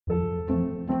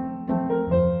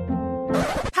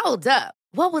Hold up.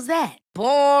 What was that?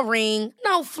 Boring.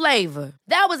 No flavor.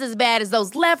 That was as bad as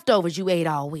those leftovers you ate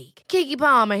all week. Keke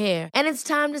Palmer here, and it's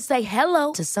time to say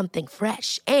hello to something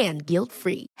fresh and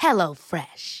guilt-free. Hello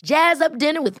Fresh. Jazz up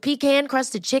dinner with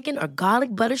pecan-crusted chicken or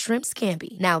garlic butter shrimp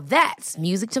scampi. Now that's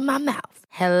music to my mouth.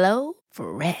 Hello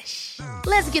Fresh.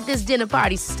 Let's get this dinner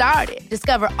party started.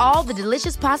 Discover all the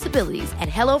delicious possibilities at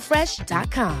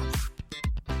hellofresh.com.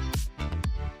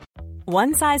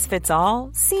 One size fits all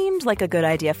seemed like a good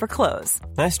idea for clothes.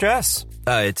 Nice dress.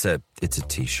 It's a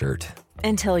t-shirt.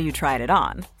 Until you tried it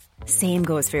on. Same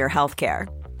goes for your healthcare.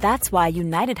 That's why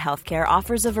United Healthcare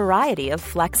offers a variety of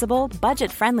flexible,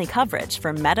 budget-friendly coverage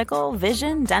for medical,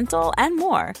 vision, dental, and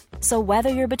more. So whether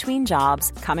you're between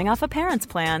jobs, coming off a parent's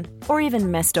plan, or even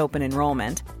missed open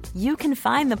enrollment, you can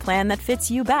find the plan that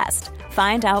fits you best.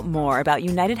 Find out more about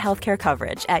United Healthcare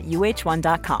coverage at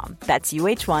uh1.com. That's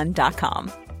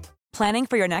uh1.com. Planning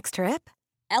for your next trip?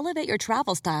 Elevate your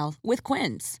travel style with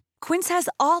Quince. Quince has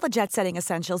all the jet-setting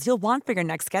essentials you'll want for your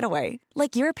next getaway,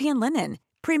 like European linen,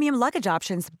 premium luggage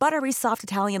options, buttery soft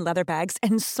Italian leather bags,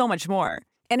 and so much more.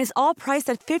 And is all priced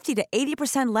at 50 to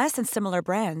 80% less than similar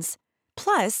brands.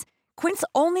 Plus, Quince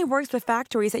only works with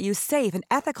factories that use safe and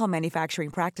ethical manufacturing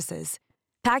practices.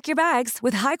 Pack your bags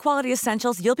with high-quality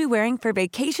essentials you'll be wearing for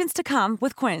vacations to come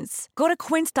with Quince. Go to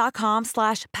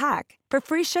quince.com/pack for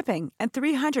free shipping and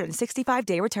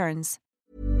 365-day returns.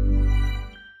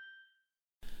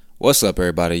 What's up,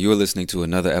 everybody? You're listening to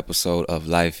another episode of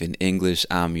Life in English.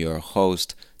 I'm your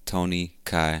host, Tony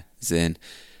Kai Zen.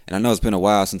 And I know it's been a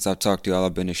while since I've talked to y'all.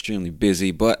 I've been extremely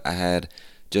busy, but I had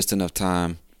just enough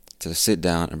time to sit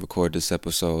down and record this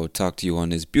episode, talk to you on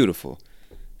this beautiful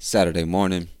Saturday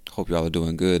morning. Hope y'all are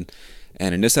doing good.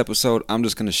 And in this episode, I'm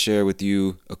just going to share with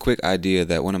you a quick idea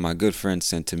that one of my good friends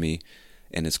sent to me,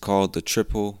 and it's called the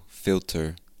triple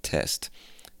filter test.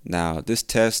 Now, this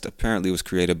test apparently was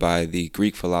created by the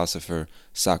Greek philosopher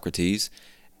Socrates,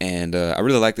 and I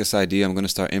really like this idea. I'm going to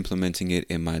start implementing it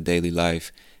in my daily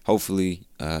life. Hopefully,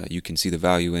 you can see the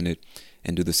value in it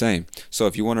and do the same. So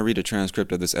if you want to read a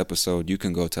transcript of this episode, you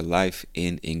can go to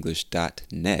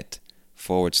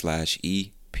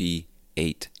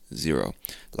lifeinenglish.net/EP80.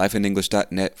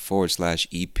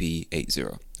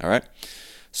 lifeinenglish.net/EP80. All right.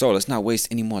 So let's not waste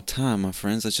any more time, my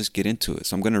friends. Let's just get into it.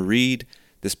 So I'm going to read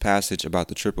this passage about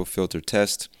the triple filter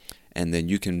test, and then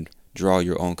you can draw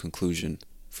your own conclusion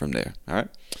from there. All right.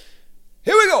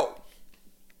 Here we go.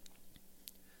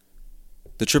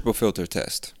 The triple filter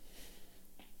test.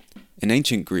 In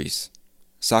ancient Greece,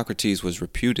 Socrates was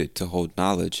reputed to hold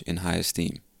knowledge in high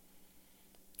esteem.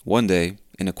 One day,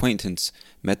 an acquaintance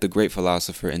met the great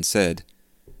philosopher and said,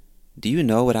 "Do you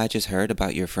know what I just heard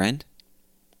about your friend?"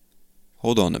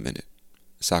 "Hold on a minute,"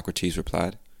 Socrates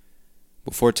replied.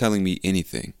 "Before telling me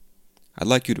anything, I'd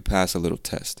like you to pass a little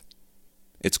test.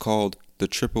 It's called the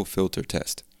triple filter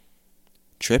test."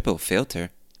 "Triple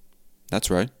filter?" "That's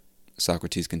right,"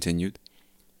 Socrates continued.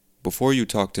 "Before you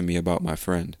talk to me about my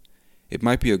friend, it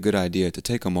might be a good idea to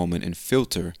take a moment and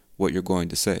filter what you're going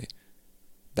to say.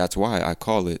 That's why I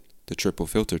call it the triple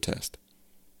filter test.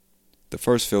 The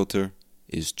first filter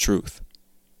is truth.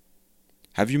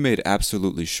 Have you made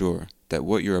absolutely sure that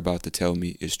what you're about to tell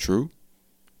me is true?"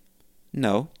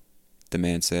 "No," the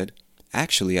man said.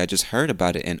 "Actually, I just heard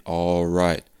about it and—" "All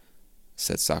right,"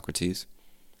 said Socrates.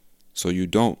 "So you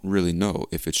don't really know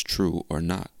if it's true or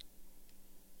not.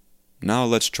 Now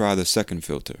let's try the second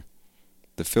filter,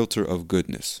 the filter of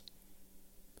goodness.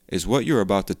 Is what you're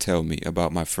about to tell me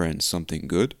about my friend something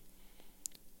good?"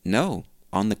 "No,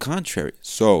 on the contrary."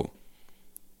 "So,"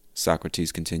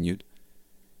 Socrates continued,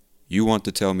 "you want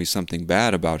to tell me something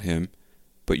bad about him,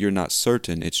 but you're not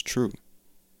certain it's true.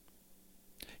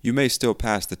 You may still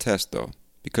pass the test, though,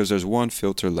 because there's one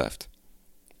filter left,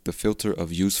 the filter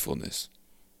of usefulness.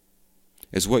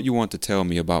 Is what you want to tell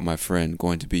me about my friend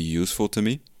going to be useful to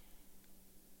me?"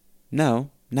 "No,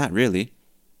 not really."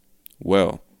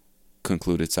 "Well,"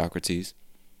 concluded Socrates,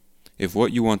 "if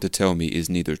what you want to tell me is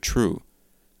neither true,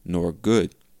 nor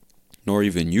good, nor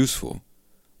even useful,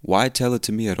 why tell it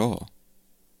to me at all?"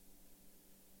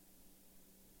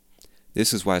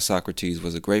 This is why Socrates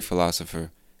was a great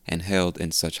philosopher and held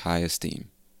in such high esteem.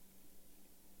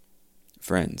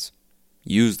 Friends,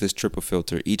 use this triple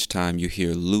filter each time you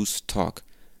hear loose talk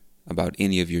about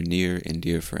any of your near and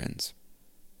dear friends.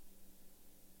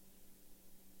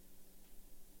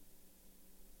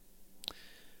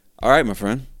 All right, my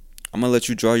friend, I'm going to let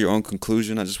you draw your own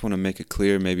conclusion. I just want to make it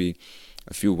clear. Maybe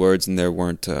a few words in there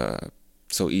weren't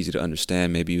so easy to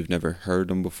understand. Maybe you've never heard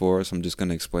them before, so I'm just going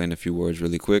to explain a few words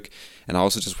really quick. And I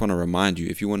also just want to remind you,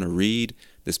 if you want to read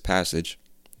this passage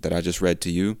that I just read to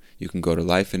you, you can go to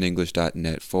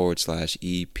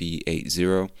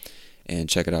lifeinenglish.net/EP80 and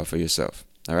check it out for yourself.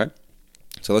 All right?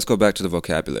 So let's go back to the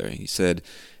vocabulary. He said,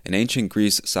 in ancient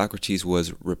Greece, Socrates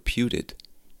was reputed.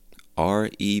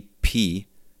 R-E-P-U-T-E-D.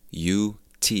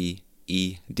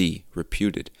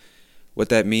 Reputed. What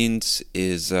that means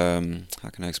is, how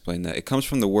can I explain that? It comes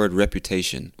from the word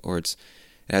reputation, or it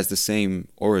has the same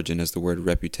origin as the word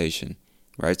reputation,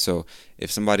 right? So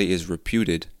if somebody is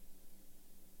reputed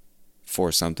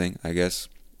for something, I guess,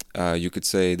 you could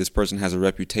say this person has a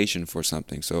reputation for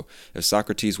something. So if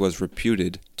Socrates was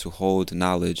reputed to hold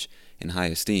knowledge in high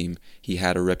esteem, he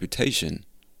had a reputation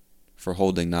for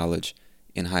holding knowledge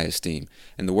in high esteem.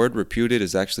 And the word reputed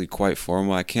is actually quite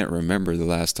formal. I can't remember the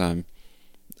last time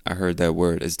I heard that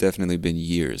word. It's definitely been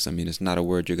years. I mean, it's not a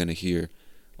word you're going to hear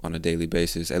on a daily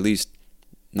basis, at least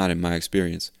not in my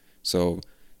experience. So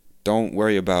don't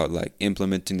worry about like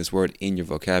implementing this word in your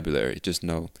vocabulary. Just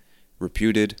know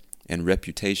reputed and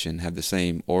reputation have the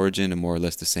same origin and more or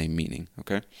less the same meaning,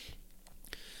 okay?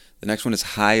 The next one is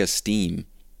high esteem.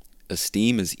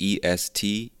 Esteem is E-S-T-E-E-M.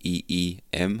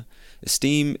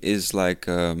 Esteem is like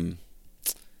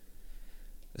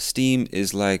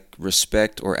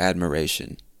respect or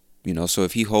admiration. You know, so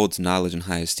if he holds knowledge in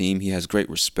high esteem, he has great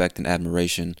respect and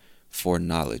admiration for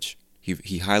knowledge.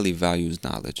 He highly values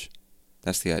knowledge.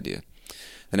 That's the idea.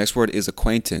 The next word is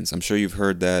acquaintance. I'm sure you've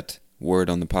heard that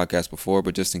word on the podcast before,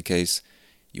 but just in case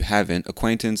you haven't,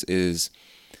 acquaintance is,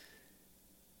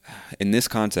 in this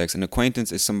context, an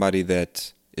acquaintance is somebody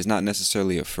that is not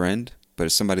necessarily a friend, but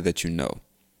it's somebody that you know.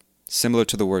 Similar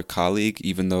to the word colleague,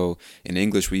 even though in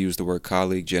English we use the word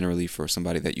colleague generally for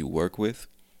somebody that you work with.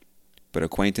 But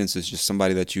acquaintance is just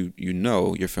somebody that you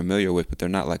know, you're familiar with, but they're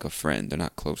not like a friend. They're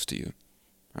not close to you.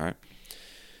 All right.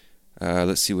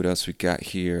 Let's see what else we got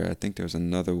here. I think there's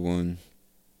another one.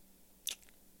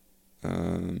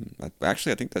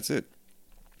 Actually, I think that's it.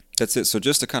 That's it. So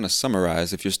just to kind of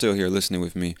summarize, if you're still here listening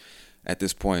with me at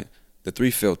this point, the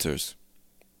 3 filters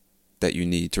that you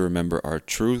need to remember are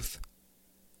truth,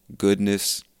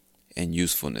 goodness, and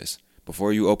usefulness.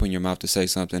 Before you open your mouth to say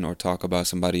something or talk about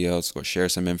somebody else or share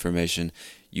some information,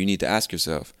 you need to ask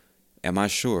yourself, am I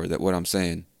sure that what I'm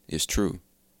saying is true?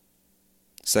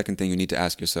 Second thing you need to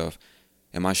ask yourself,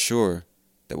 am I sure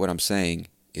that what I'm saying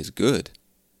is good?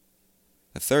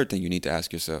 The third thing you need to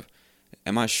ask yourself,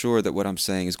 am I sure that what I'm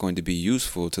saying is going to be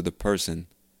useful to the person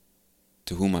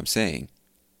to whom I'm saying,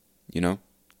 or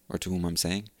to whom I'm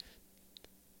saying?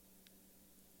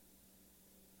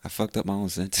 I fucked up my own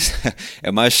sentence.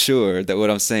 Am I sure that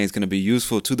what I'm saying is going to be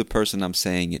useful to the person I'm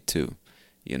saying it to?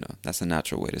 That's a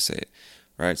natural way to say it,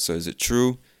 right? So is it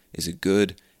true? Is it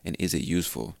good? And is it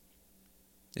useful?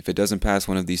 If it doesn't pass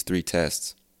one of these 3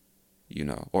 tests,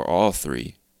 or all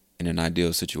 3 in an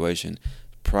ideal situation,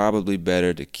 probably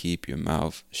better to keep your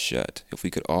mouth shut. If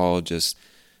we could all just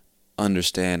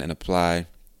understand and apply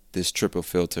this triple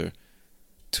filter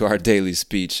to our daily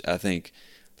speech, I think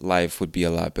life would be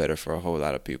a lot better for a whole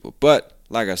lot of people. But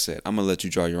like I said, I'm going to let you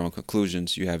draw your own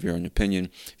conclusions. You have your own opinion.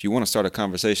 If you want to start a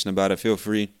conversation about it, feel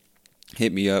free.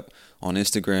 Hit me up on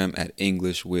Instagram at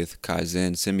English with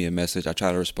Kaizen. Send me a message. I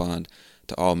try to respond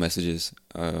to all messages.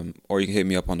 Or you can hit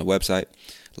me up on the website,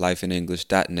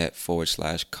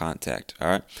 lifeinenglish.net/contact. All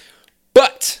right.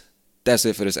 But that's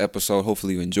it for this episode.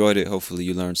 Hopefully you enjoyed it. Hopefully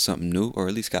you learned something new, or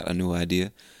at least got a new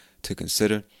idea to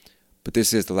consider. But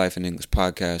this is the Life in English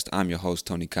podcast. I'm your host,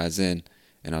 Tony Kaizen,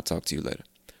 and I'll talk to you later.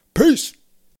 Peace.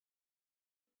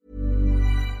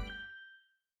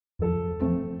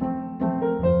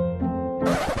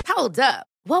 Hold up.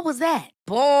 What was that?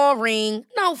 Boring.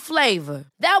 No flavor.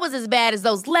 That was as bad as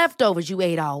those leftovers you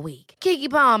ate all week.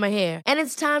 Keke Palmer here, and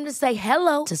it's time to say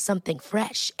hello to something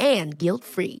fresh and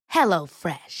guilt-free. Hello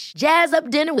Fresh. Jazz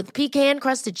up dinner with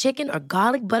pecan-crusted chicken or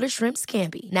garlic butter shrimp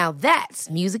scampi. Now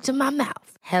that's music to my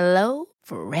mouth. Hello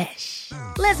Fresh.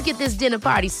 Let's get this dinner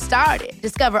party started.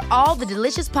 Discover all the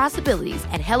delicious possibilities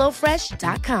at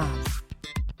HelloFresh.com.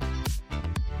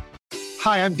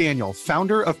 Hi, I'm Daniel,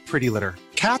 founder of Pretty Litter.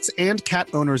 Cats and cat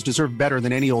owners deserve better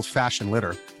than any old-fashioned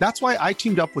litter. That's why I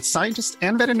teamed up with scientists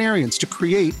and veterinarians to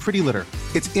create Pretty Litter.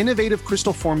 Its innovative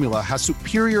crystal formula has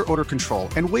superior odor control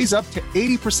and weighs up to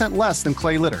 80% less than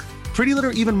clay litter. Pretty Litter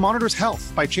even monitors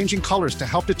health by changing colors to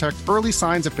help detect early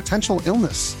signs of potential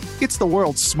illness. It's the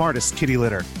world's smartest kitty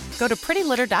litter. Go to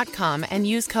prettylitter.com and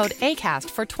use code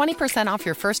ACAST for 20% off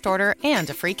your first order and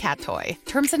a free cat toy.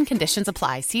 Terms and conditions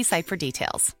apply. See site for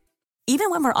details.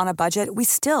 Even when we're on a budget, we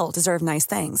still deserve nice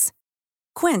things.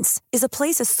 Quince is a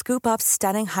place to scoop up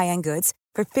stunning high-end goods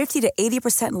for 50 to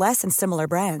 80% less than similar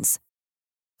brands.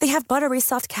 They have buttery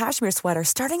soft cashmere sweaters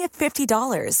starting at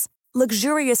 $50,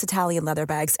 luxurious Italian leather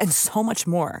bags, and so much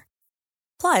more.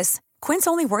 Plus, Quince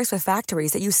only works with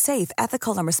factories that use safe,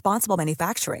 ethical, and responsible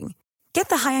manufacturing. Get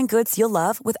the high-end goods you'll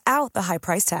love without the high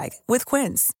price tag with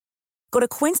Quince. Go to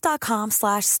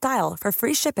quince.com/style for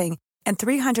free shipping and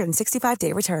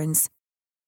 365-day returns.